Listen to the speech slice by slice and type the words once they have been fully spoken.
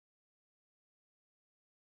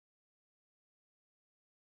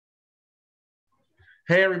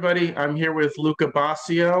Hey everybody, I'm here with Luca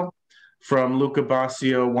Bosio from Luca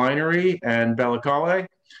Bosio Winery and Belle.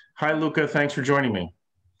 Hi Luca, thanks for joining me.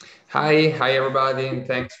 Hi everybody, and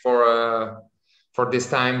thanks for this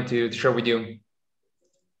time to share with you.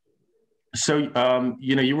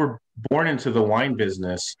 You were born into the wine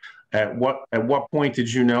business. At what point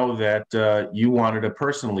did you know that you wanted to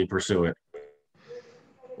personally pursue it?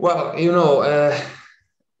 Well,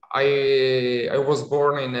 I was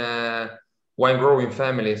born in a wine growing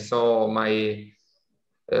family, so my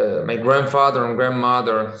grandfather and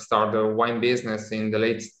grandmother started a wine business in the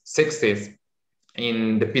late 60s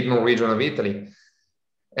in the Piedmont region of Italy.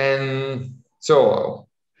 And so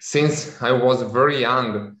since I was very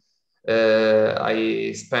young,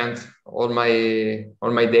 I spent all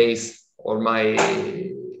my days, all my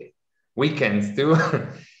weekends too,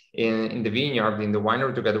 in the vineyard, in the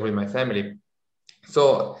winery, together with my family.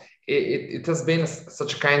 So it has been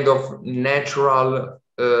such kind of natural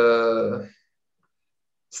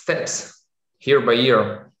steps year by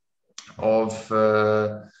year of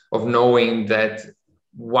knowing that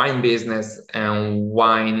wine business and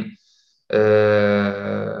wine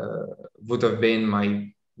uh, would have been my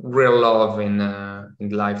real love in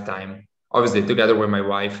the lifetime. Obviously, together with my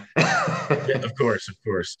wife. Yeah, of course, of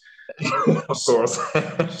course. Of course.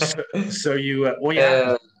 So, so you well,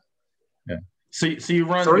 yeah. uh, Yeah. So you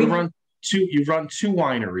run Sorry? two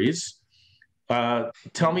wineries.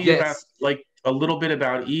 Tell me about Yes. like a little bit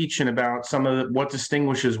about each and about some of what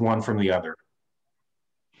distinguishes one from the other.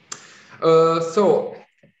 So,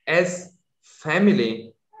 as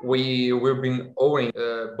family, we've been owning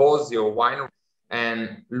Bosio Winery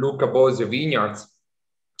and Luca Bosio Vineyards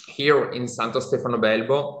here in Santo Stefano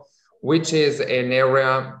Belbo, which is an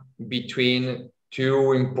area between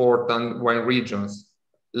two important wine regions,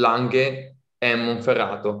 Langhe and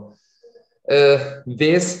Monferrato.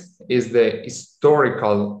 This is the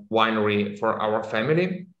historical winery for our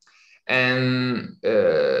family. And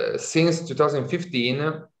since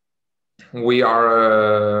 2015, we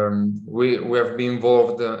have been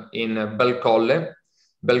involved in Belle.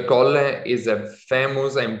 Belle Colle is a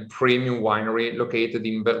famous and premium winery located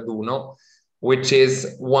in Verduno, which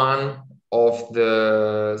is one of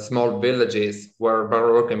the small villages where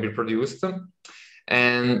Barolo can be produced,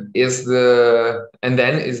 and then is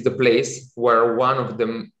the place where one of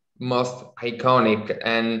the most iconic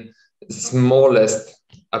and smallest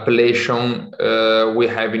appellation we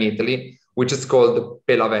have in Italy, which is called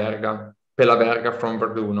Pela Verga from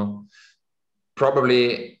Verduno.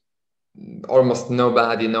 Probably almost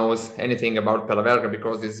nobody knows anything about Pela Verga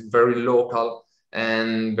because it's very local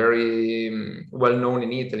and very well known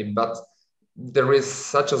in Italy, but there is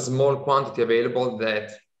such a small quantity available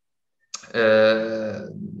that uh,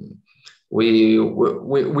 we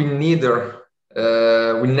neither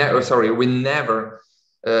we never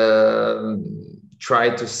uh, try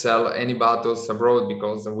to sell any bottles abroad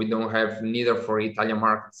because we don't have neither for Italian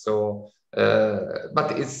market. So,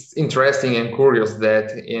 but it's interesting and curious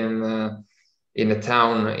that in a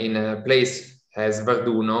town, in a place as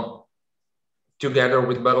Verduno, together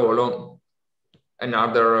with Barolo,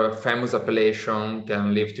 another famous appellation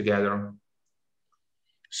can live together.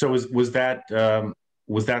 So was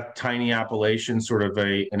that tiny appellation sort of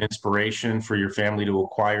an inspiration for your family to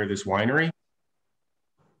acquire this winery?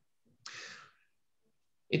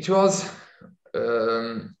 It was,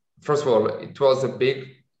 first of all, it was a big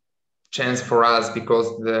chance for us because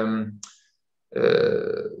the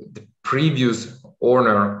previous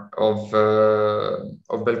owner of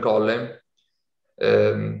Belle Colle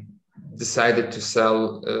um, decided to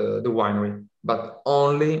sell the winery, but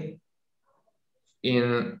only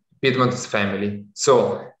in Piedmont's family.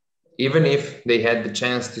 So even if they had the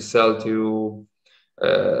chance to sell to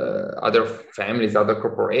other families, other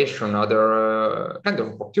corporation, other kind of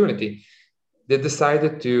opportunity, they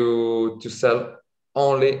decided to sell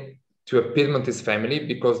only to a Piedmontese family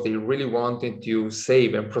because they really wanted to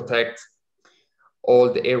save and protect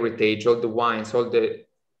all the heritage, all the wines, all the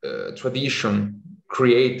tradition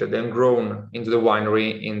created and grown into the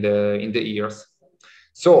winery in the years.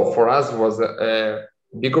 So for us was a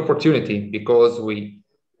big opportunity because we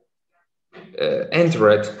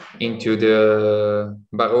entered into the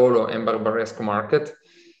Barolo and Barbaresco market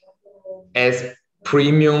as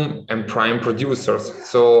premium and prime producers.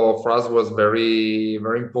 So for us was very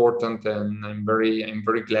very important, and I'm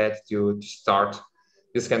very glad to start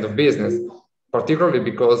this kind of business, particularly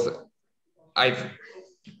because I've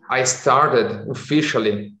I started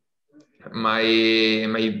officially my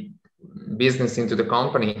business into the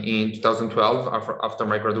company in 2012 after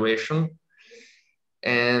my graduation.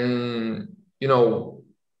 And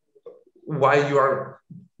while you are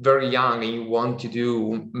very young and you want to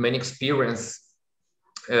do many experience,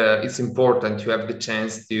 it's important to have the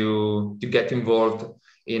chance to get involved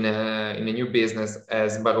in a new business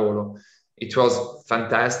as Barolo. It was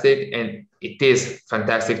fantastic, and it is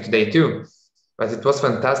fantastic today too. But it was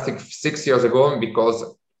fantastic 6 years ago because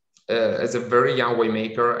as a very young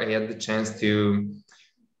winemaker, I had the chance to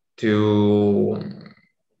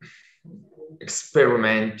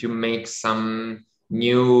experiment, to make some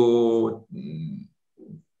new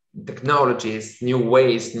technologies, new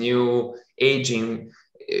ways, new aging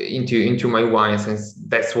into my wines, and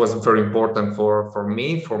that was very important for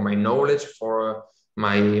me, for my knowledge, for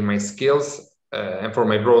my skills, and for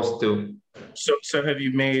my growth too. So have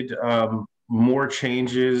you made more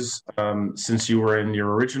changes since you were in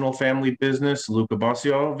your original family business, Luca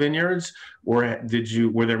Bosio Vineyards, or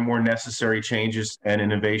were there more necessary changes and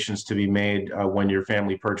innovations to be made when your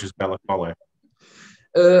family purchased Belle?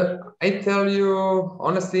 I tell you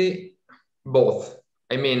honestly, both.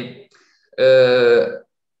 I mean,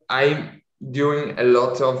 I'm doing a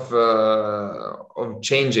lot of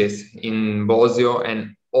changes in Bosio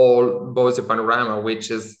and all Bosio panorama,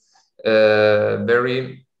 which is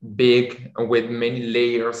very big with many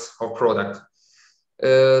layers of product.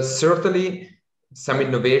 Certainly, some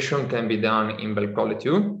innovation can be done in Belle Colle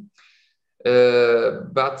too,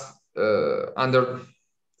 but under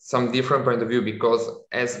some different point of view, because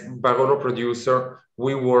as Barolo producer,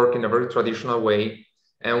 we work in a very traditional way,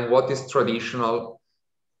 and what is traditional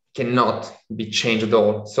cannot be changed at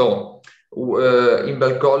all. So in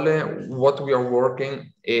Belle Colle, what we are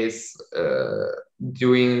working is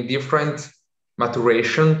doing different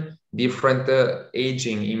maturation, different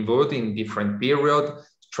aging in wood in different period,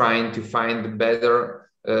 trying to find a better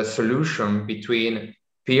solution between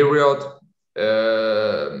period,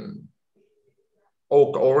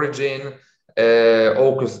 oak origin,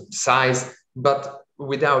 oak size, but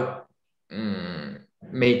without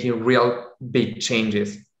making real big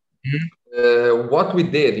changes. Mm-hmm. What we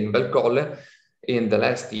did in Belle Colle in the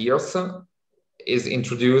last years is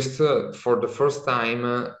introduced for the first time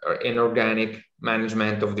an organic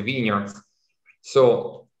management of the vineyards.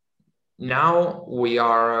 So now we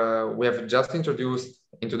have just introduced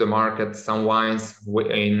into the market some wines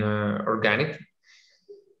in organic.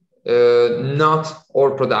 Not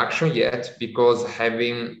all production yet, because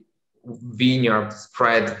having vineyards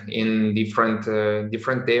spread in different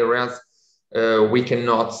areas, we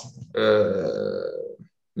cannot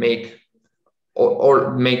make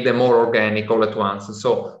them more organic all at once.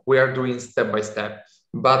 So we are doing step by step.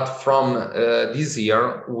 But from this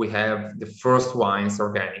year, we have the first wines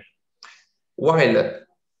organic. While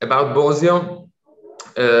about Bosio,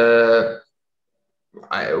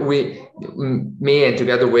 me and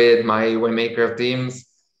together with my winemaker team,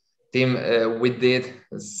 we did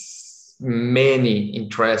many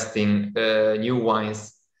interesting new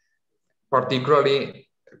wines, particularly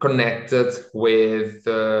connected with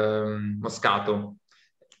Moscato.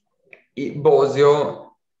 Bosio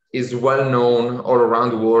is well known all around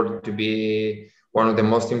the world to be one of the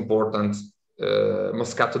most important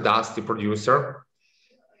Moscato d'Asti producer.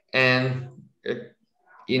 And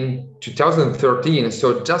in 2013,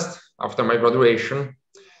 so just after my graduation,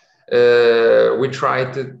 we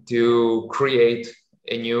tried to create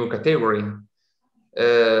a new category,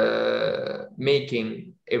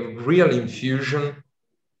 making a real infusion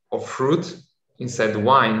of fruit inside the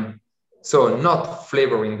wine. So not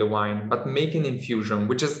flavoring the wine, but making infusion,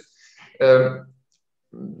 which is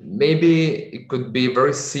maybe it could be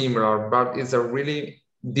very similar, but it's a really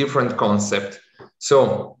different concept.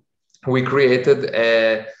 So we created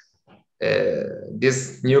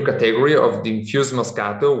this new category of the infused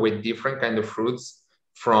Moscato with different kind of fruits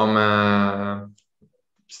from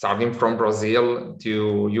starting from Brazil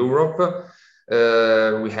to Europe.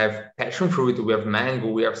 We have passion fruit, we have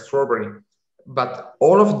mango, we have strawberry, but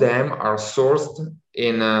all of them are sourced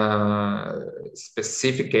in a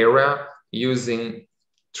specific area using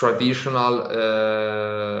traditional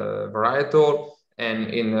varietal and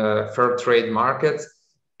in fair trade markets.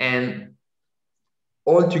 And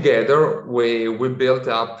all together, we built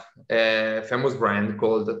up a famous brand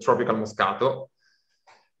called Tropical Moscato,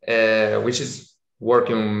 which is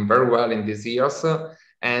working very well in these years.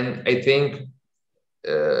 And I think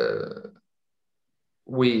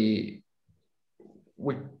we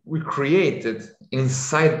created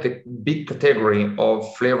inside the big category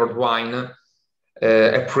of flavored wine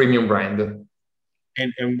a premium brand.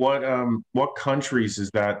 And what countries does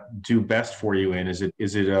that do best for you in? Is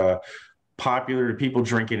it popular? Do people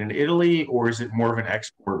drink it in Italy, or is it more of an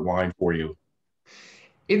export wine for you?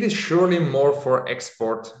 It is surely more for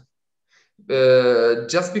export,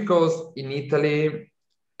 just because in Italy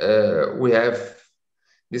we have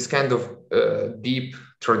this kind of deep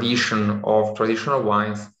tradition of traditional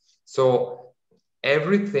wines. So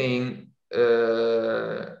everything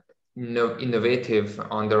innovative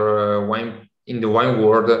on the wine in the wine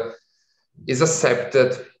world is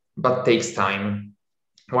accepted, but takes time.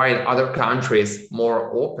 While other countries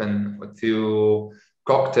more open to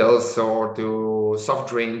cocktails or to soft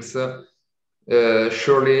drinks,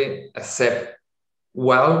 surely accept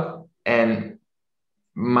well and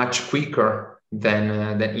much quicker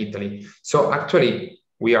than Italy. So actually,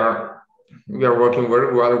 we are working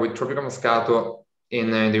very well with Tropical Moscato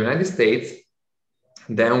in the United States.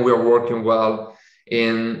 Then we are working well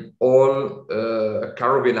in all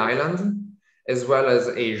Caribbean islands as well as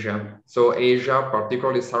Asia. So Asia,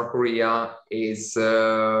 particularly South Korea, is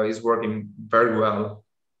working very well.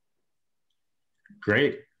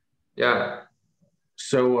 Great. Yeah.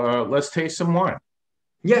 So let's taste some wine.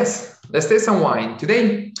 Yes, let's taste some wine.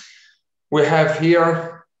 Today we have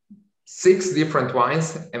here 6 different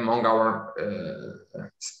wines among our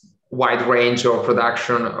wide range of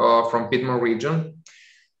production from Piedmont region.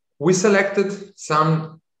 We selected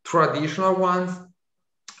some traditional ones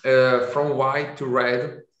from white to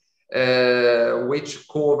red, which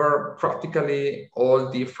cover practically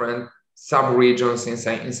all different sub-regions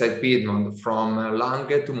inside Piedmont, from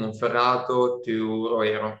Langhe to Monferrato to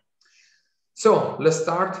Roero. So let's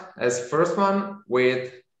start as first one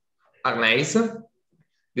with Arneis.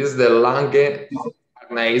 This is the Langhe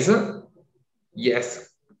Arneis. Yes,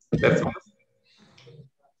 that's one.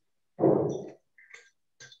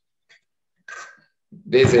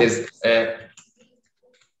 This is a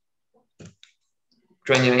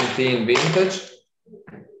 2019 vintage.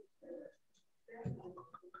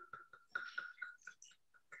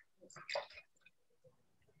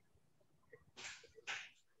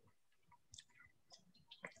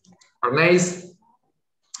 Arneis,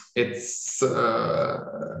 it's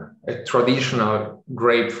a traditional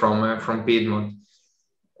grape from Piedmont.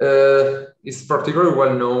 It's particularly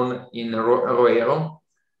well known in Roero,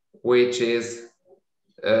 which is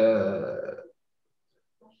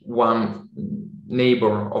one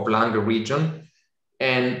neighbor of Langhe region.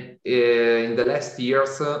 And in the last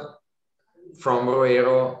years, from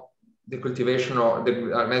Roero, the cultivation of the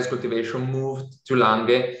Arneis cultivation moved to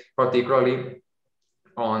Langhe, particularly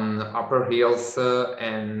on upper hills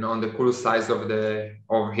and on the cool sides of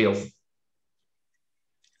hills.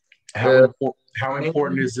 How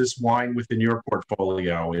important is this wine within your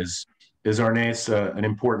portfolio? Is Arneis an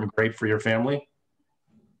important grape for your family?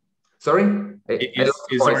 Sorry?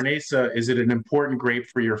 Is Arneis, is it an important grape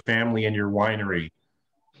for your family and your winery?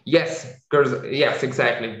 Yes, yes,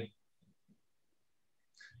 exactly.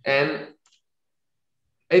 And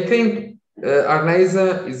I think Arneis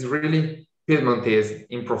is really Piedmontese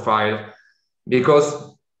in profile,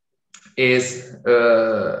 because it's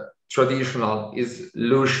traditional, is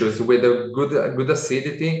luscious with a good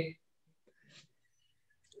acidity.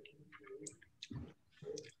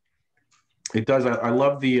 It does. I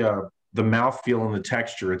love the mouthfeel and the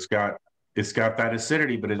texture. It's got that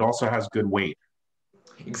acidity, but it also has good weight.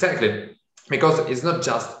 Exactly, because it's not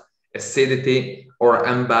just acidity or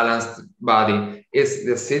unbalanced body. It's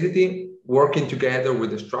the acidity working together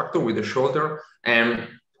with the structure, with the shoulder, and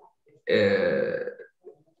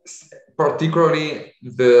particularly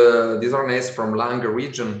this Arneis from Langhe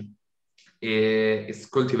region is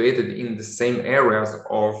cultivated in the same areas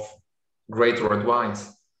of great red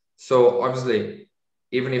wines. So obviously,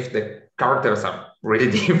 even if the characters are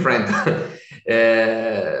really different,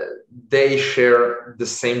 they share the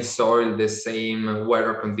same soil, the same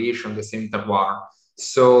weather condition, the same terroir.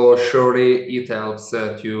 So surely it helps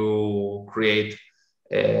to create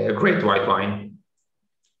a great white wine.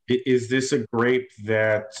 Is this a grape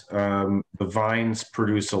that the vines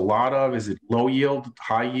produce a lot of? Is it low yield,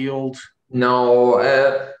 high yield? No,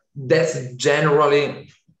 that's generally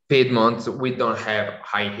Piedmont. We don't have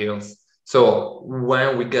high yields. So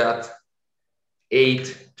when we got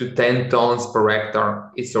 8 to 10 tons per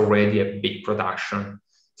hectare, it's already a big production.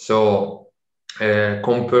 So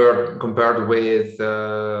compared with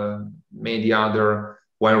many other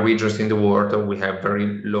wine regions in the world, we have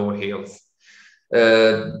very low yields.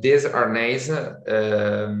 This Arneis,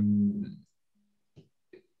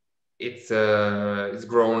 it's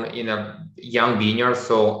grown in a young vineyard,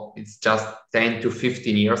 so it's just 10 to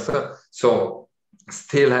 15 years. So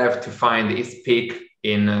still have to find its peak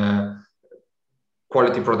in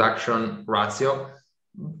quality production ratio,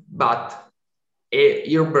 but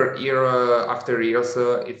year after years,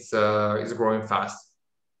 it's growing fast.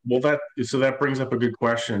 Well, that brings up a good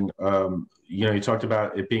question. You talked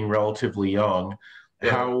about it being relatively young.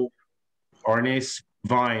 Yeah. How Arneis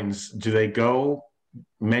vines, do they go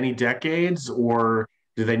many decades, or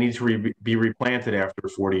do they need to be replanted after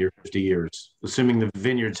 40 or 50 years, assuming the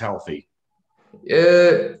vineyard's healthy?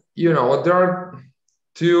 There are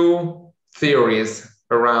two theories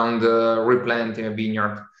around replanting a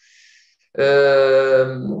vineyard.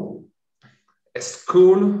 A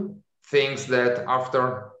school thinks that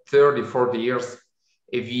after 30, 40 years,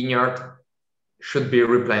 a vineyard should be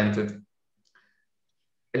replanted.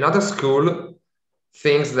 Another school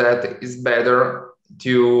thinks that it's better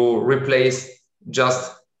to replace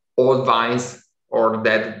just old vines or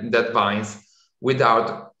dead vines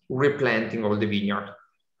without replanting all the vineyard.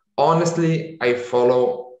 Honestly, I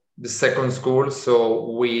follow the second school.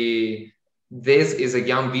 So this is a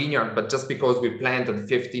young vineyard, but just because we planted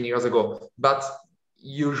 15 years ago, but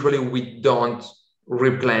usually we don't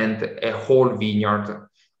replant a whole vineyard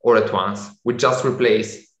all at once. We just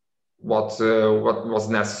replace what was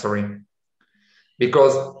necessary,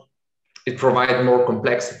 because it provides more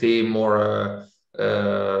complexity, more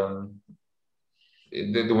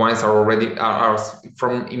the wines are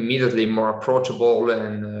from immediately more approachable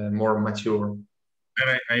and more mature.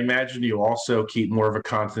 And I imagine you also keep more of a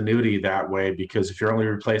continuity that way, because if you're only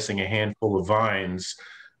replacing a handful of vines,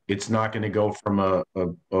 it's not going to go from a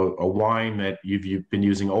wine that you've been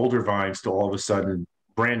using older vines to all of a sudden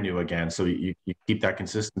brand new again. So you keep that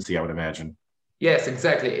consistency, I would imagine. Yes,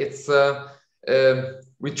 exactly. It's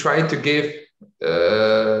we try to give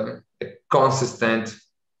a consistent,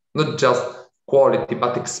 not just quality,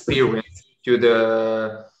 but experience to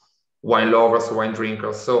the wine lovers, wine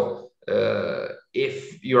drinkers. So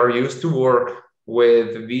if you are used to work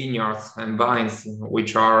with vineyards and vines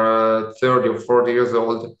which are 30 or 40 years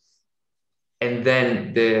old, and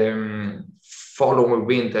then the following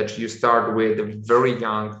vintage you start with very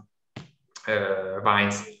young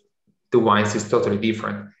vines, the wines is totally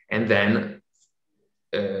different. And then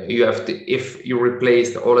you have to, if you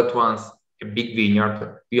replaced all at once a big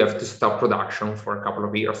vineyard, you have to stop production for a couple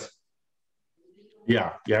of years.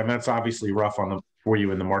 Yeah, and that's obviously rough for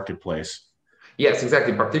you in the marketplace. Yes,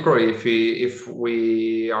 exactly. Particularly if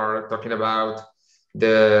we are talking about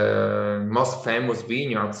the most famous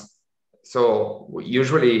vineyards. So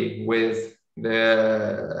usually with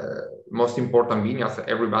the most important vineyards,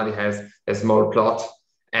 everybody has a small plot,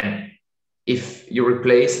 and if you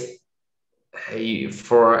replace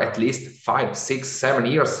for at least 5, 6, 7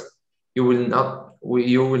 years, you will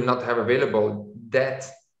not have available that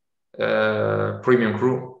premium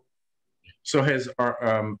cru. So has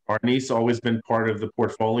Arnis always been part of the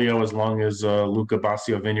portfolio as long as Luca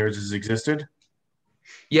Bosio Vineyards has existed?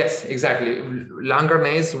 Yes, exactly.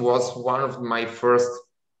 Langarnese was one of my first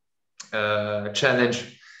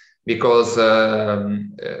challenge, because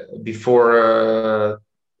before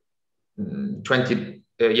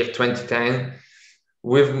 2010,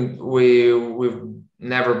 we've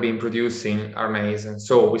never been producing Arnese, and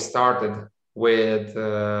so we started with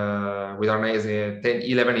Arnese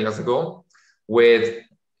 11 years ago with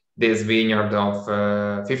this vineyard of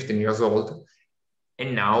 15 years old,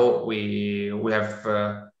 and now we have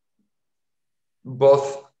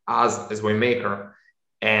both us as winemaker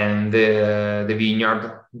and the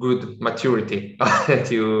vineyard good maturity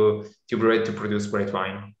to be ready to produce great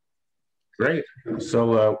wine. Great.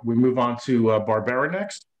 So we move on to Barbera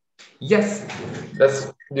next. Yes, let's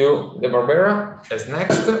do the Barbera as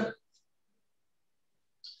next.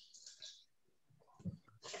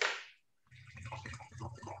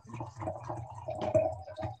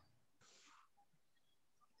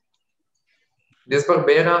 This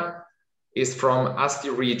Barbera is from Asti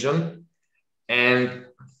region, and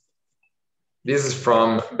this is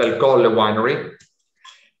from Colle Winery.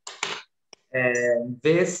 And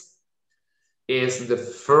this is the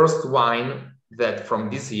first wine that from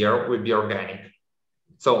this year will be organic.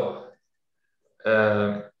 So,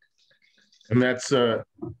 and that's a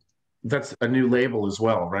new label as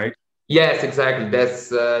well, right? Yes, exactly.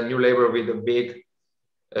 That's a new label with a big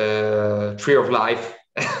tree of life.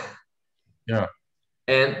 Yeah.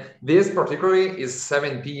 And this particularly is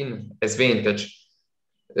 17 as vintage.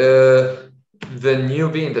 The new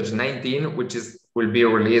vintage 19, which will be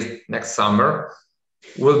released next summer,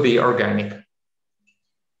 will be organic.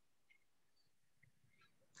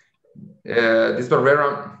 This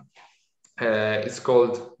Barbera is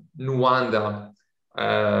called Nuanda,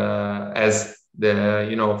 as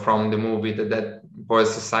from the movie The Dead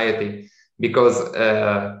Boys Society, because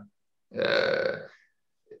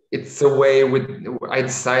it's a way I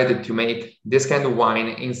decided to make this kind of wine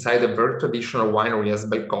inside a very traditional winery as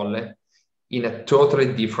Belle Colle in a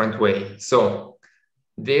totally different way. So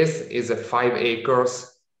this is a 5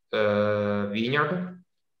 acres vineyard.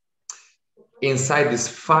 inside these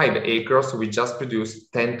 5 acres, we just produce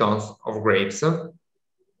 10 tons of grapes.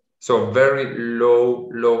 So very low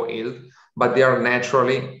yield, but they are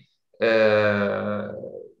naturally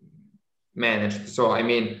managed. So I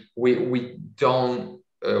mean, we don't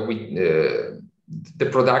the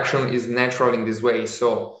production is natural in this way.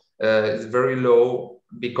 So it's very low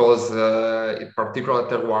because in particular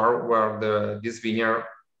terroir where this vineyard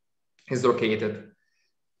is located.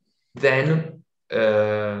 Then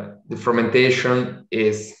the fermentation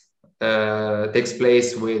takes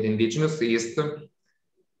place with indigenous yeast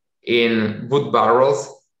in wood barrels,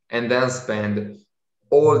 and then spend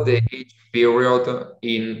all the age period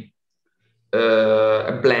in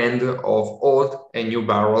a blend of old and new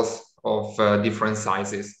barrels of different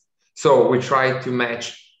sizes. So we try to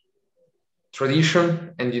match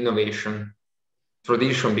tradition and innovation.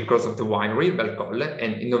 Tradition because of the winery, Belle Colle,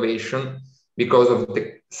 and innovation because of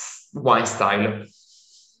the wine style.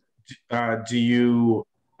 Do you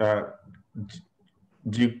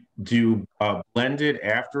blend it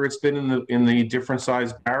after it's been in the different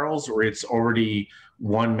size barrels, or it's already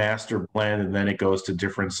one master blend and then it goes to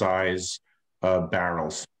different size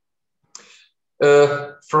barrels?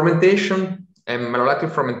 Fermentation and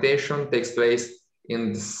malolactic fermentation takes place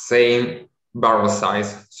in the same barrel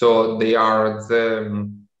size. So they are the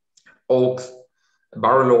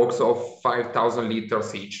barrel oaks of 5,000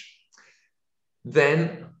 liters each.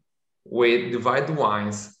 Then we divide the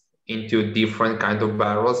wines into different kinds of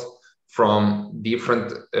barrels from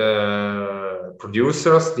different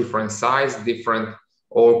producers, different size, different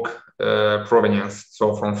oak provenance.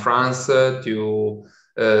 So from France to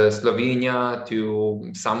Slovenia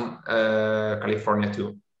to some California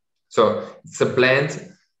too. So it's a blend.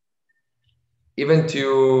 Even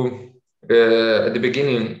to at the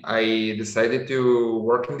beginning, I decided to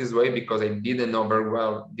work in this way because I didn't know very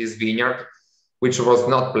well this vineyard, which was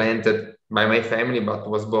not planted by my family, but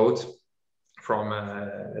was bought from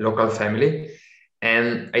a local family.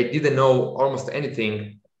 And I didn't know almost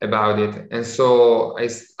anything about it. And so I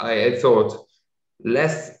thought,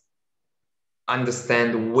 let's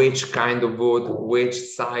understand which kind of wood, which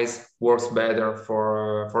size works better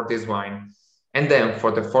for this wine. And then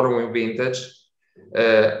for the following vintage,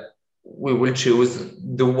 we will choose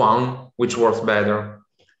the one which works better.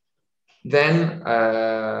 Then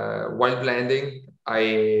while blending,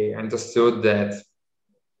 I understood that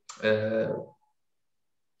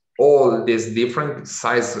all these different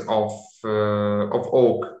sizes of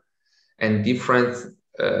oak and different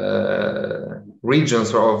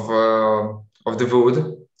regions of the wood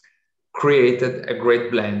created a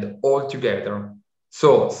great blend all together.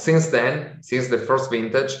 So since then, since the first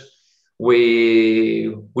vintage,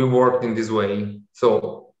 we worked in this way.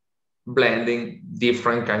 So blending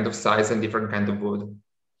different kind of size and different kind of wood.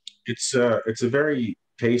 It's a very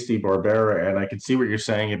tasty Barbera, and I can see what you're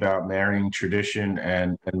saying about marrying tradition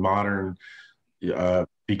and modern,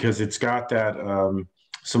 because it's got that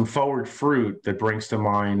some forward fruit that brings to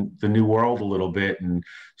mind the New World a little bit and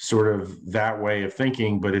sort of that way of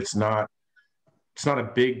thinking. But it's not a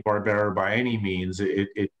big Barbera by any means.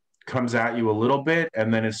 It comes at you a little bit,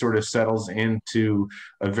 and then it sort of settles into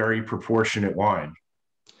a very proportionate wine.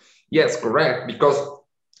 Yes, correct. Because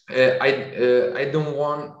I don't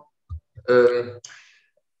want.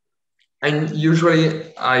 I'm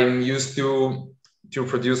used to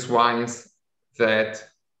produce wines that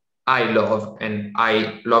I love and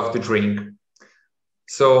I love to drink.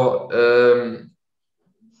 So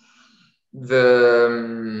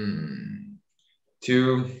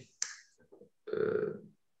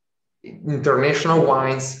international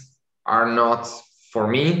wines are not for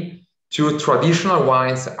me. Two traditional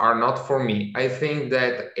wines are not for me. I think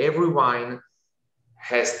that every wine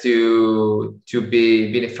has to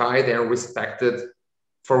be vinified and respected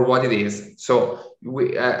for what it is. So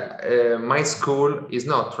my school is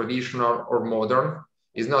not traditional or modern,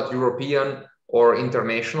 is not European or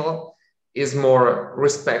international, is more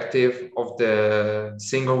respective of the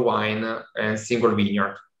single wine and single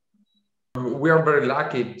vineyard. We are very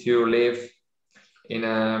lucky to live in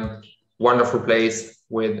a wonderful place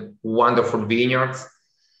with wonderful vineyards,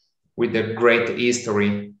 with a great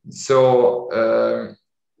history. So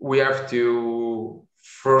we have to,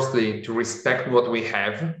 firstly, to respect what we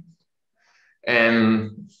have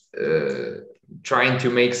and trying to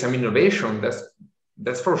make some innovation.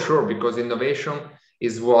 That's for sure, because innovation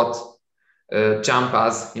is what jump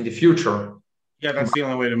us in the future. Yeah, that's the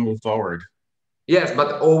only way to move forward. Yes,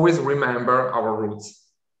 but always remember our roots.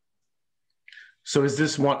 So is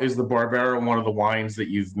the Barbera one of the wines that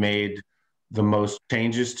you've made the most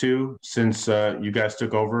changes to since you guys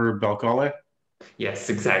took over Belle Colle? Yes,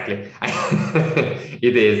 exactly.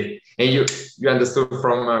 It is. And you understood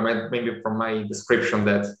from maybe from my description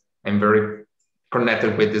that I'm very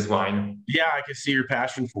connected with this wine. Yeah, I can see your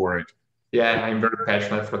passion for it. Yeah, I'm very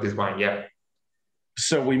passionate for this wine. Yeah.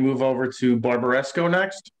 So we move over to Barbaresco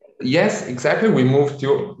next. Yes, exactly. We move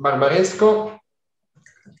to Barbaresco,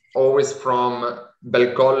 always from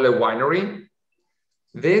Belle Colle Winery.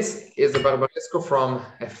 This is a Barbaresco from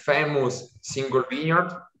a famous single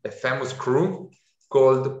vineyard, a famous cru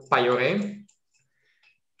called Pailleret.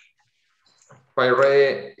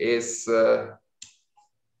 Pailleret is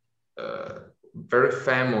very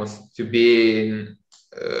famous to be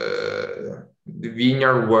the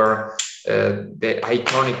vineyard where the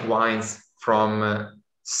iconic wines from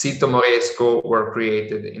Sito Moresco were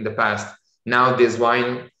created in the past. Now these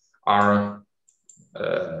wines are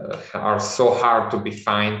so hard to be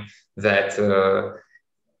found that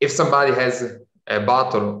if somebody has a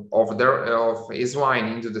bottle of his wine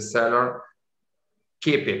into the cellar,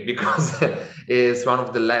 keep it, because it's one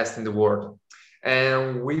of the last in the world.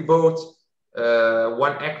 And we bought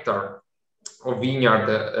 1 hectare of vineyard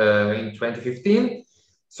in 2015.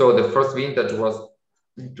 So the first vintage was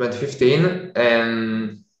 2015,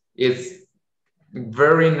 and it's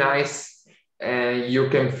very nice, and you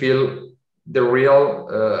can feel the real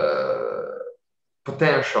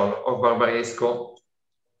potential of Barbaresco,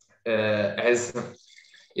 as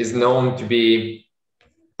is known to be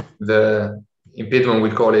in Piedmont we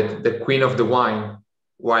call it the queen of the wine,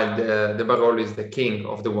 while the Barolo is the king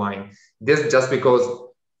of the wine. This just because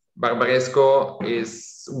Barbaresco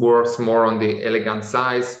works more on the elegant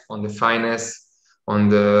size, on the fineness,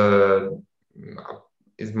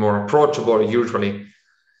 is more approachable usually,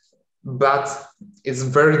 but it's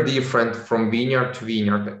very different from vineyard to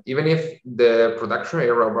vineyard. Even if the production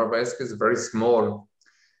area of Barbaresco is very small,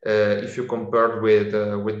 if you compare with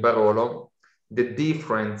Barolo, the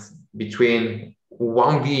difference between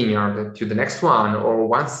one vineyard to the next one, or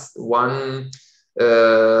one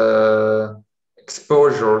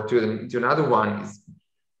exposure to another one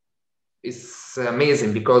is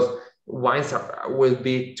amazing, because wines will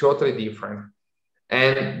be totally different.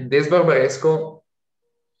 And this Barbaresco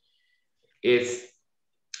is,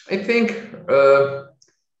 I think, a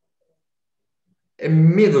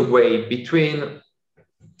middle way between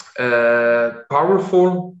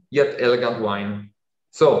powerful yet elegant wine.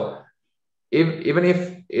 So even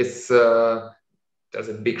if it's has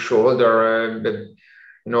a big shoulder,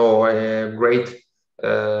 a great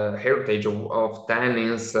heritage of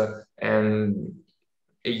tannins and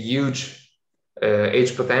a huge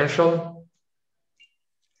age potential,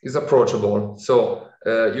 is approachable. So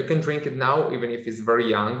you can drink it now, even if it's very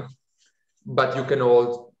young, but you can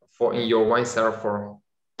hold in your wine cellar for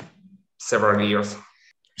several years.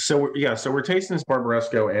 So we're tasting this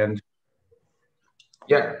Barbaresco, and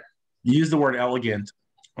yeah, you use the word elegant,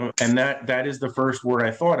 and that is the first word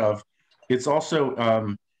I thought of. It's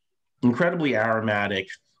also incredibly aromatic,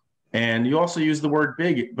 and you also use the word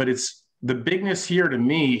big, but it's the bigness here to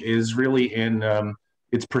me is really in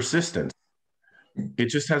its persistence. It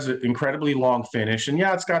just has an incredibly long finish, and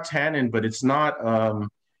yeah, it's got tannin, but it's not.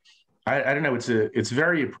 I don't know. It's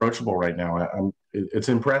very approachable right now. It's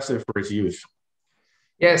impressive for its youth.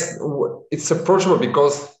 Yes, it's approachable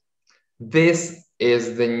because this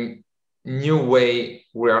is the new way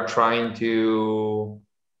we are trying to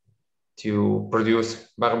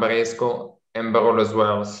produce Barbaresco and Barolo as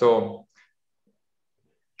well. So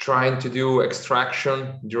trying to do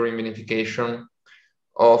extraction during vinification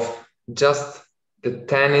of just the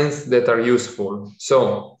tannins that are useful.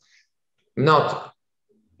 So not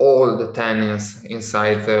all the tannins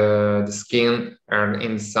inside the skin and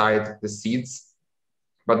inside the seeds,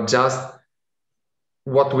 but just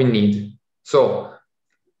what we need. So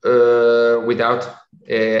without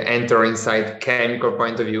entering inside chemical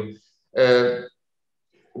point of view,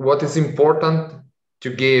 what is important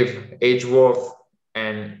to give age worth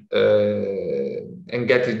and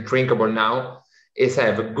get it drinkable now is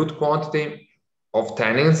have a good quantity of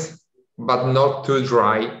tannins, but not too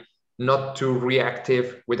dry, not too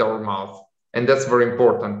reactive with our mouth. And that's very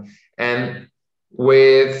important. And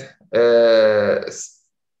with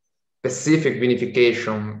specific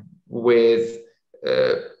vinification, with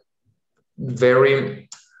very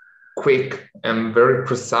quick and very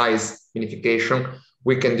precise vinification,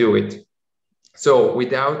 we can do it. So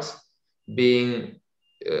without being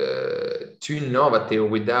too innovative,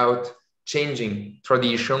 without changing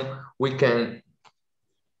tradition, we can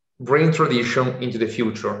bring tradition into the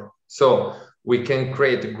future. So we can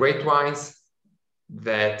create great wines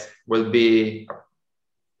that will be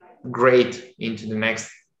great into the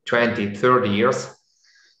next 20, 30 years,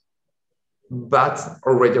 but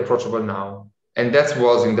already approachable now. And that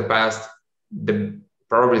was in the past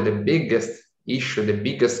probably the biggest issue, the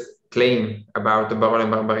biggest claim about the Barolo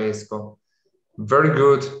and Barbaresco. Very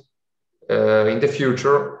good in the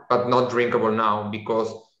future, but not drinkable now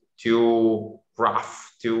because too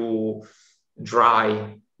rough, too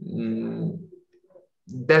dry.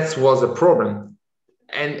 That was a problem.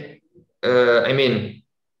 And I mean,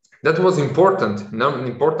 that was important, not an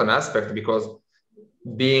important aspect, because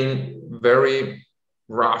being very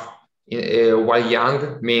rough while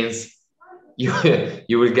young means you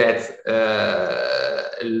will get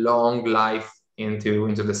a long life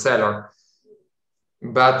into the cellar.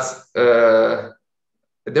 But a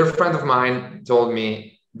dear friend of mine told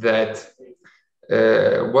me that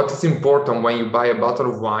what is important when you buy a bottle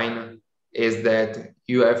of wine is that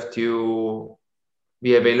you have to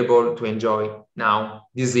be available to enjoy now,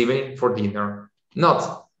 this evening for dinner,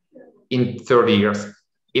 not in 30 years.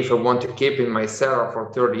 If I want to keep in my cellar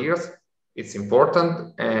for 30 years, it's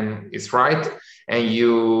important and it's right. And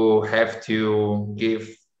you have to give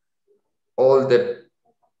all the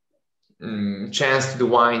chance to the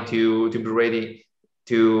wine to be ready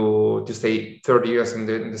to stay 30 years in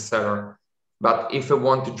the cellar. But if I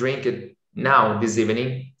want to drink it now, this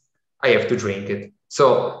evening, I have to drink it.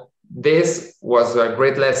 So this was a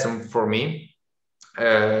great lesson for me.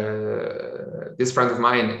 This friend of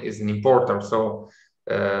mine is an importer, so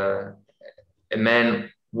a man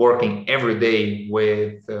working every day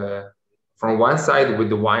with, from one side with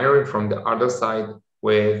the winery, from the other side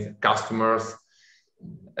with customers,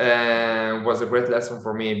 was a great lesson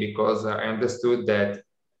for me, because I understood that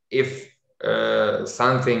if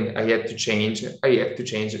something I had to change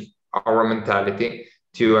our mentality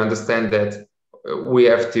to understand that we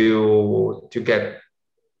have to get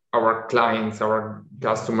our clients, our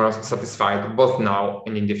customers satisfied, both now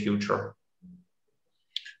and in the future.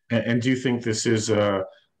 And do you think this is a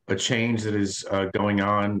change that is going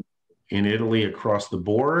on in Italy across the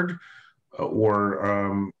board,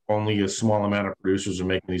 or only a small amount of producers are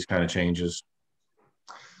making these kind of changes?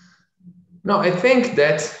 No, I think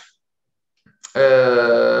that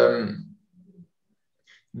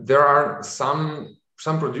there are some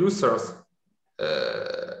producers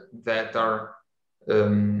that are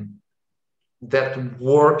that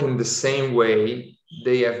work in the same way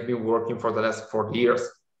they have been working for the last 40 years,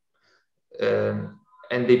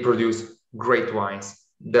 and they produce great wines,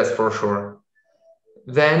 that's for sure.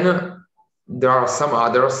 Then there are some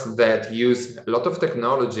others that use a lot of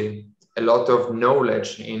technology, a lot of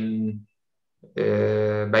knowledge in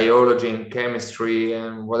biology and chemistry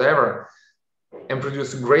and whatever, and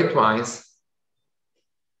produce great wines,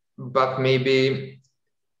 but maybe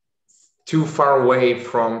too far away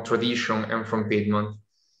from tradition and from Piedmont.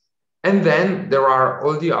 And then there are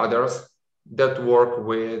all the others that work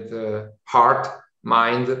with heart,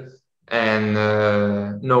 mind, and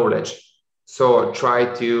knowledge. So try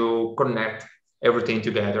to connect everything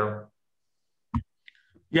together.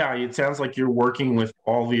 Yeah, it sounds like you're working with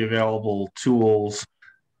all the available tools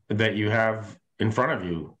that you have in front of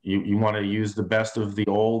you. You want to use the best of the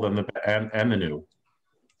old and the new.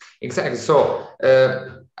 Exactly. So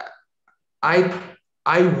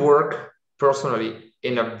I work personally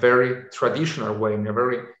in a very traditional way.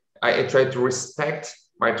 I try to respect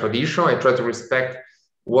my tradition. I try to respect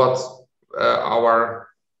what our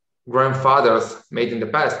grandfathers made in the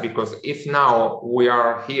past, because if now we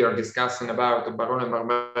are here discussing about Barolo and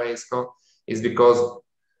Barbaresco, is because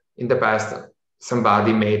in the past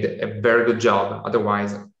somebody made a very good job.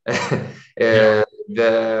 Otherwise, the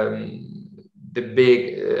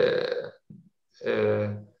big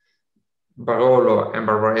Barolo and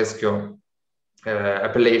Barbaresco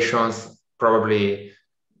appellations probably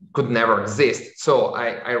could never exist. So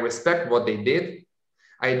I respect what they did.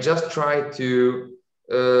 I just try to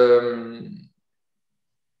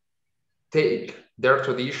take their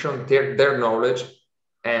tradition, take their knowledge,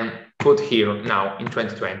 and put here now in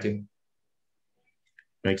 2020.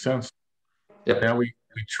 Makes sense. Yeah. Now we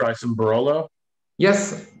try some Barolo.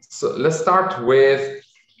 Yes. So let's start with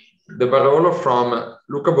the Barolo from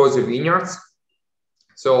Luca Bosio vineyards.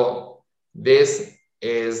 So this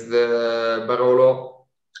is the Barolo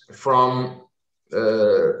from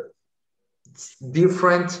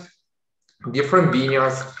different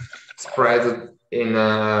vineyards spread in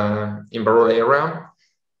Barolo area.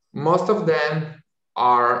 Most of them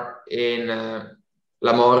are in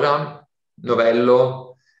La Morra,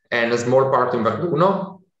 Novello, and a small part in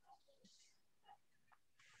Verduno.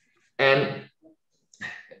 And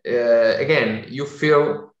again, you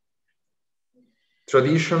feel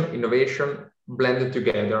tradition, innovation blended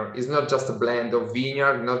together. It's not just a blend of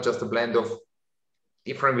vineyard, not just a blend of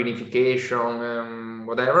different vinification,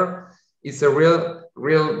 whatever. it's a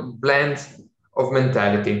real blend of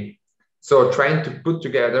mentality. So trying to put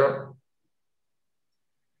together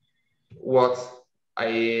what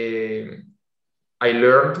I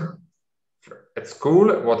learned at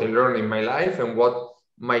school, what I learned in my life, and what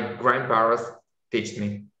my grandparents teach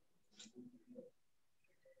me.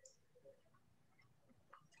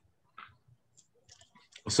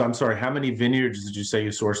 So I'm sorry, how many vineyards did you say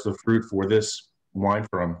you sourced the fruit for this wine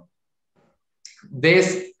from?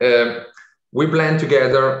 This we blend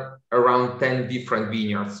together around 10 different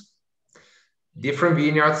vineyards. Different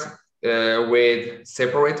vineyards with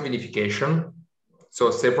separate vinification,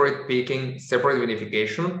 so separate picking, separate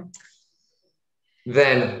vinification,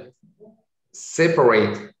 then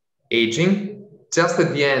separate aging. Just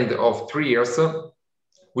at the end of 3 years,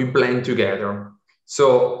 we blend together.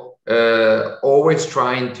 So always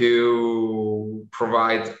trying to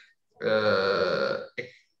provide a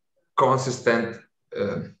consistent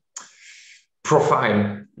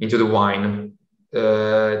profile into the wine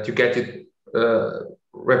to get it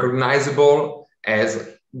recognizable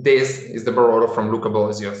as this is the Barolo from Luca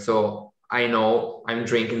Bosio. So I know I'm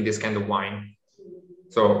drinking this kind of wine.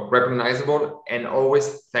 So recognizable, and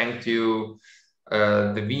always thank to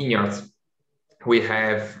the vineyards we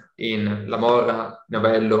have in La Morra,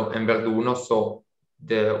 Novello, and Verduno. So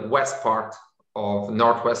the west part of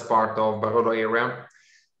northwest part of Barolo area,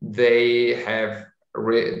 they are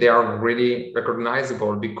really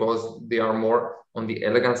recognizable because they are more on the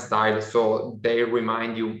elegant style. So they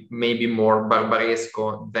remind you maybe more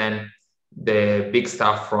Barbaresco than the big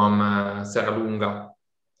stuff from Serralunga,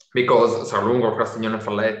 because Serralunga or Castiglione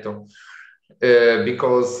Falletto,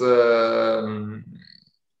 because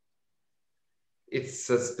it's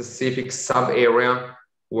a specific sub area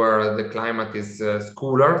where the climate is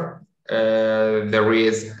cooler. There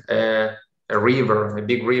is a river, a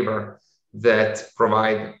big river that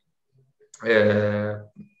provide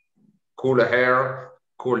cool air,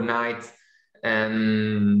 cool nights,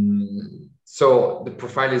 and so the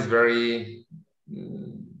profile is very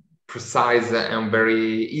precise and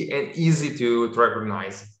very easy to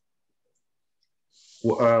recognize.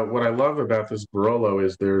 What I love about this Barolo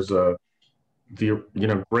is there's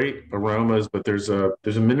great aromas, but there's a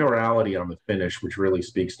minerality on the finish which really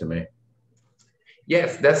speaks to me.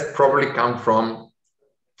 Yes, that's probably come from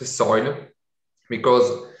the soil,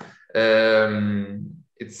 because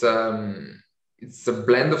it's a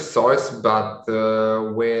blend of soils, but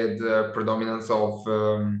with predominance of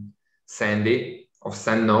sand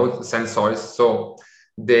soils. So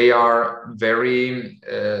they are very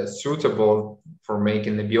suitable for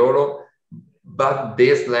making Nebbiolo, but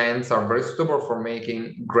these lands are very suitable for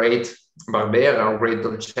making great Barbera, or great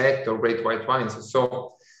Dolcetto, or great white wines.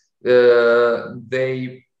 So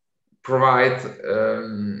they provide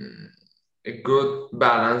a good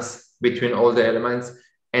balance between all the elements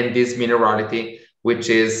and this minerality, which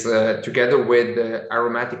is together with the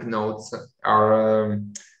aromatic notes, are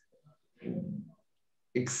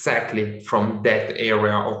exactly from that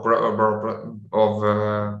area of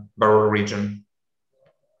Barolo region.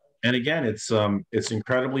 And again, it's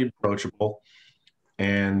incredibly approachable,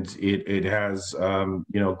 and it has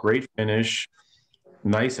great finish,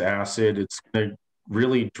 nice acid. It's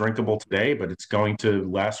really drinkable today, but it's going to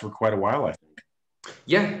last for quite a while, I think.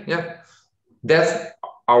 Yeah. That's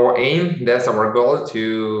our aim. That's our goal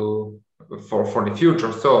for the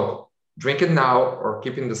future. So drink it now or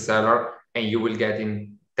keep in the cellar, and you will get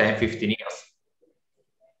in 10, 15 years.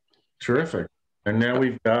 Terrific. And now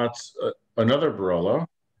we've got another Barolo.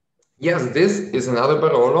 Yes, this is another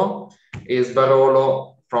Barolo. Is one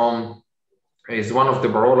of the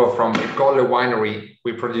Barolo from the Colle Winery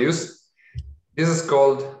we produce. This is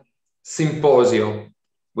called Symposio,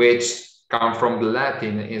 which come from the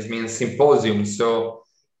Latin. It means symposium. So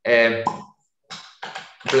a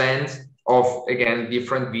blend of, again,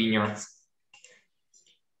 different vineyards.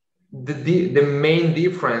 The main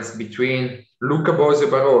difference between Luca Bosio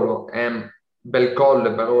Barolo and Belle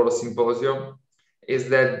Colle Barolo Symposio is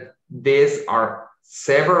that these are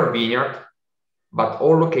several vineyards, but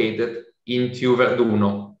all located into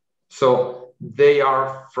Verduno. So they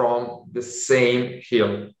are from the same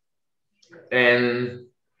hill. And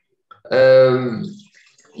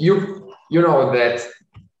you know that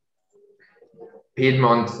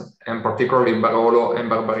Piedmont, and particularly Barolo and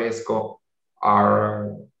Barbaresco,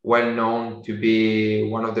 are well known to be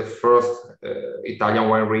one of the first Italian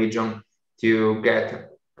wine region to get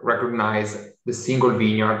recognized the single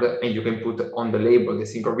vineyard, and you can put on the label the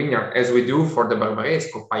single vineyard, as we do for the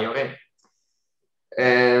Barbaresco, Pailleret.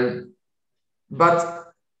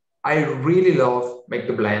 But I really love make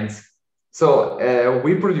the blends. So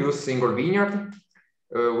we produce single vineyard,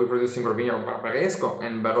 we produce single vineyard Barbaresco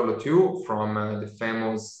and Barolo 2 from the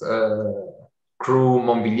famous Cru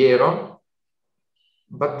Montvilliero.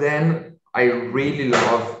 But then I really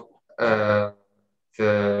love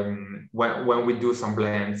when we do some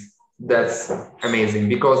blends. That's amazing,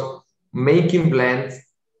 because making blends,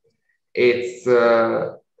 it's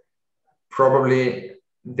probably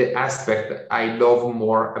the aspect I love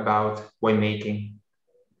more about winemaking.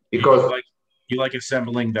 Because you like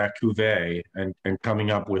assembling that cuvee and coming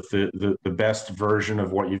up with the best version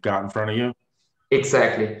of what you've got in front of you?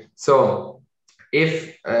 Exactly. So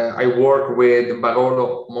if I work with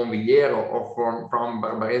Barolo Montvilliero or from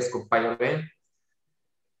Barbaresco Piolet,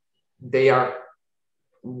 they are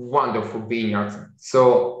wonderful vineyards.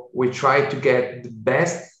 So we try to get the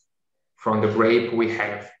best from the grape we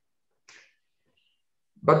have.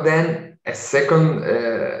 But then a second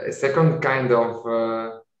kind of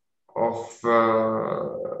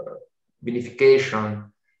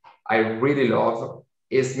vinification I really love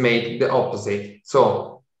is make the opposite.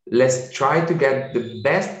 So let's try to get the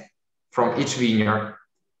best from each vineyard,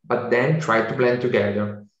 but then try to blend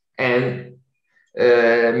together. And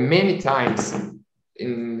many times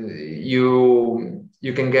you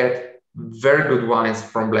can get very good wines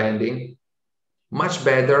from blending, much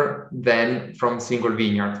better than from single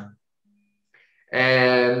vineyard.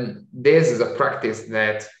 And this is a practice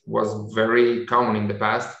that was very common in the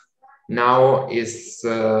past. Now is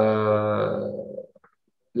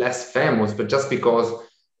less famous, but just because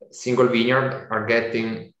single vineyard are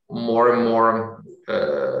getting more and more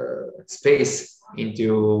space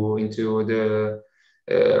into the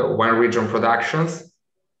wine region productions.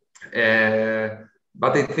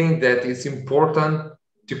 But I think that it's important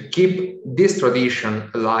to keep this tradition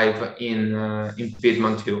alive in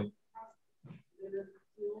Piedmont too.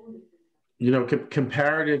 You know,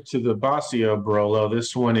 comparative to the Bosio Barolo,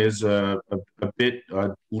 this one is a bit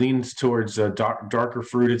leans towards darker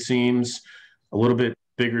fruit, it seems, a little bit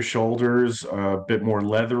bigger shoulders, a bit more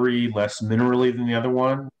leathery, less minerally than the other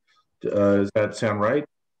one. Does that sound right?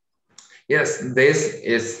 Yes, this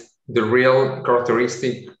is the real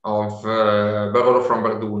characteristic of Barolo from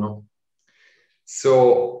Verduno.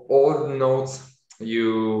 So all the notes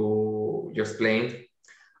you explained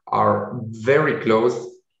are very close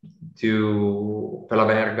to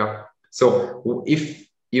Pelaverga. So if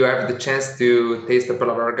you have the chance to taste the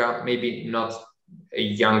Pelaverga, maybe not a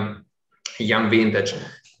young vintage,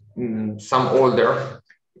 some older,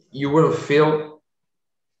 you will feel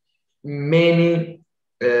many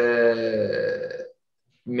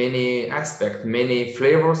aspects, many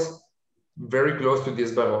flavors very close to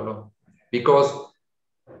this Barolo, because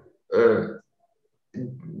the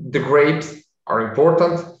grapes are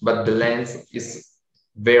important, but the lens is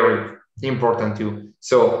very important too.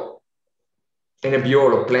 So a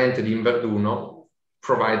Nebbiolo planted in Verduno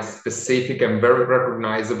provides specific and very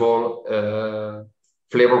recognizable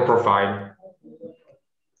flavor profile.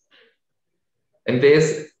 And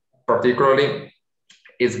this particularly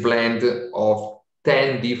is blend of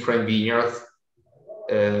 10 different vineyards,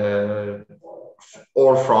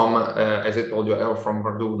 all from, as I told you, all from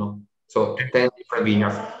Verduno. So 10 different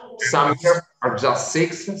vineyards. Some years are just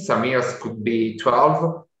 6, some years could be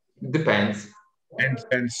 12, depends.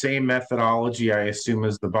 And same methodology, I assume,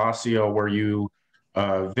 as the Bosio, where you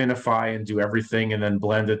vinify and do everything and then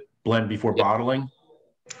blend before bottling?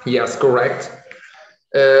 Yes, correct.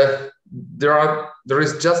 There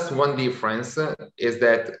is just one difference, is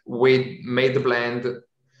that we made the blend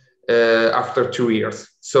after 2 years.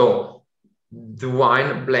 So the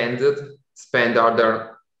wine blended spent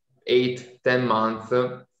other 8-10 months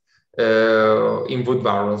in wood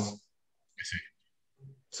barrels. I see.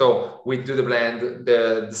 So we do the blend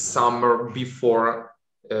the summer before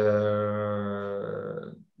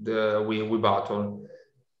we bottle,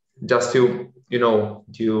 just to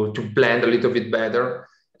to blend a little bit better.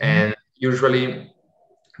 And usually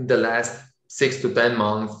the last 6 to 10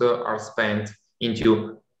 months are spent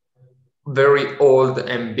into very old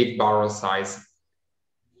and big barrel size.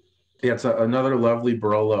 Yeah, it's another lovely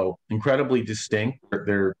Barolo, incredibly distinct.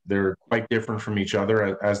 They're quite different from each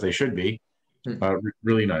other, as they should be.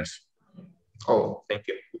 Really nice. Oh, thank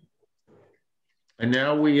you. And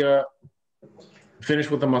now we finish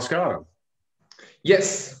with the Moscato.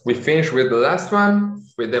 Yes, we finished with the last one,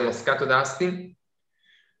 with the Moscato d'Asti,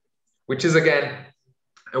 which is again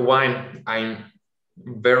a wine I'm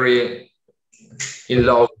very in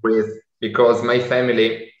love with, because my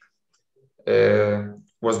family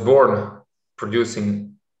was born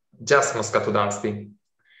producing just Moscato d'Asti.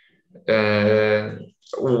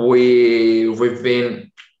 We've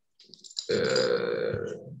been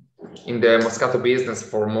in the Moscato business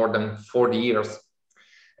for more than 40 years.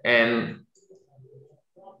 And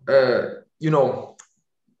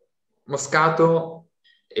Moscato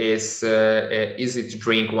is easy to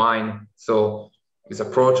drink wine, so it's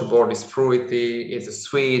approachable, it's fruity, it's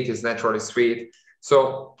sweet, it's naturally sweet.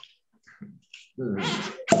 So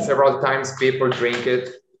several times people drink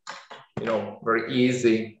it, very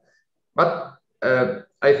easy. But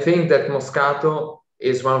I think that Moscato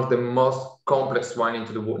is one of the most complex wine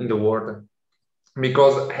in the world,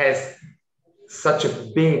 because it has such a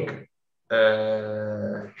big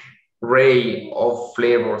array of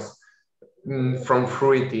flavors, from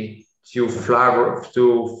fruity to flower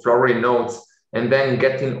to flowery notes, and then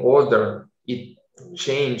getting older, it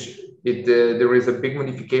changed. There is a big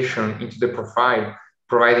modification into the profile,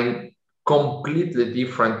 providing completely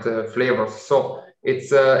different flavors. So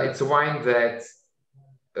it's a wine that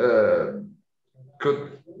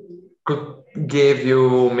could give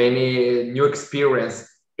you many new experience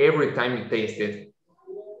every time you taste it.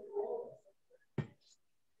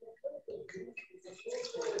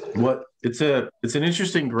 What it's an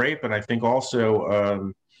interesting grape, and I think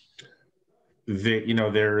also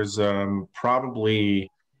that there's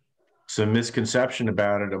probably some misconception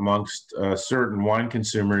about it amongst certain wine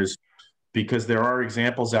consumers, because there are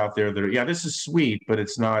examples out there that are, yeah, this is sweet, but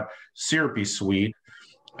it's not syrupy sweet.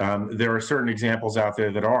 There are certain examples out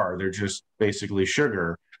there that they're just basically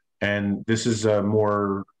sugar, and this is a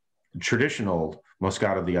more traditional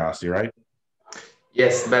Moscato d'Asti, right?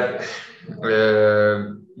 Yes, but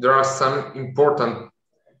there are some important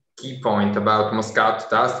key point about Moscato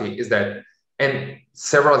d'Asti is that, and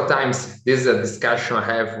several times this is a discussion I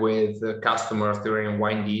have with customers during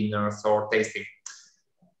wine dinners or tasting.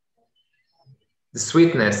 The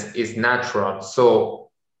sweetness is natural,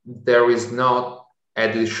 so there is not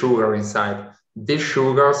added sugar inside. These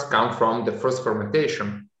sugars come from the first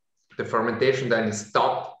fermentation. The fermentation then is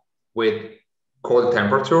stopped with cold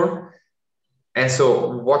temperature. And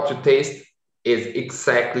so what you taste is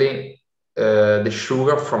exactly the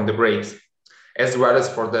sugar from the grapes, as well as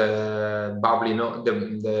for the bubbly,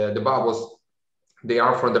 the bubbles, they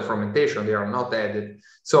are from the fermentation, they are not added.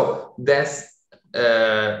 So that's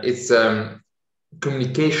it's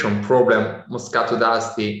communication problem Moscato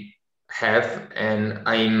d'Asti have, and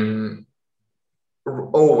I'm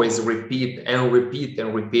always repeat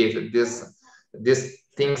these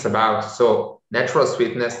things about. So natural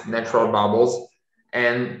sweetness, natural bubbles,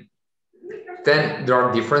 and then there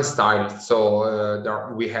are different styles. So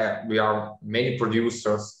we are many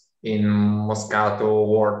producers in Moscato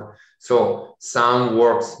world. So some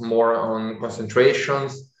works more on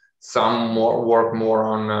concentrations, some work more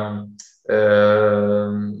on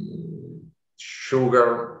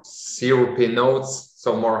sugar syrupy notes,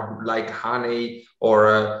 so more like honey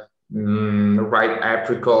or ripe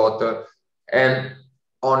apricot. And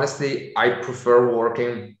honestly, I prefer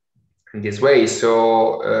working in this way.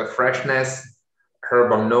 So freshness,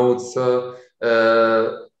 herbal notes,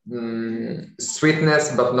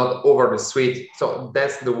 sweetness, but not over the sweet. So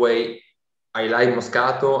that's the way I like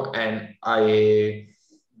Moscato, and I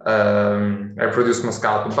produce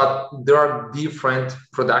Moscato. But there are different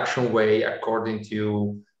production way according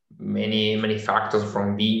to many factors,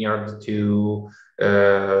 from vineyard to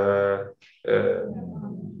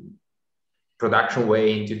production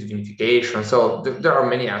way into the vinification. So there are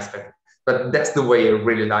many aspects, but that's the way I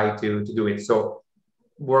really like to do it. So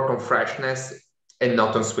work on freshness and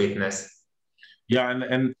not on sweetness. Yeah,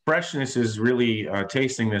 and freshness is really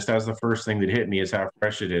tasting this. That was the first thing that hit me, is how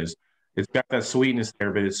fresh it is. It's got that sweetness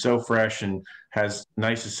there, but it's so fresh and has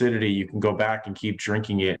nice acidity. You can go back and keep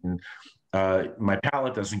drinking it, and my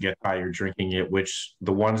palate doesn't get tired drinking it, which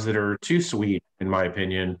the ones that are too sweet, in my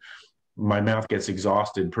opinion, my mouth gets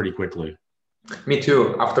exhausted pretty quickly. Me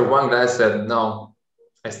too. After one glass, I said no,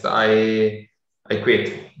 I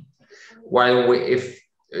quit. While if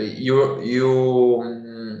you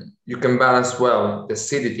can balance well the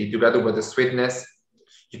acidity together with the sweetness,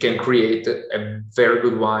 you can create a very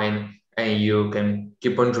good wine, and you can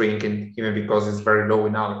keep on drinking even because it's very low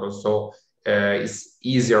in alcohol. So it's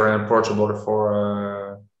easier and approachable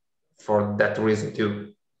for that reason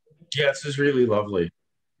too. Yeah, this is really lovely.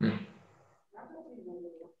 Mm.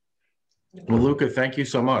 Well, Luca, thank you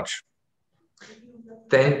so much.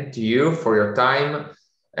 Thank you for your time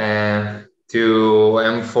and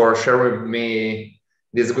for sharing with me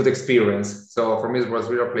this good experience. So for me, it was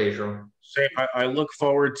really a pleasure. Same. I look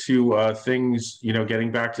forward to things,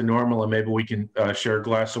 getting back to normal, and maybe we can share a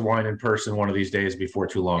glass of wine in person one of these days before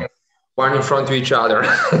too long. One in front of each other,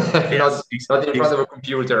 not in front of a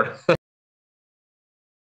computer.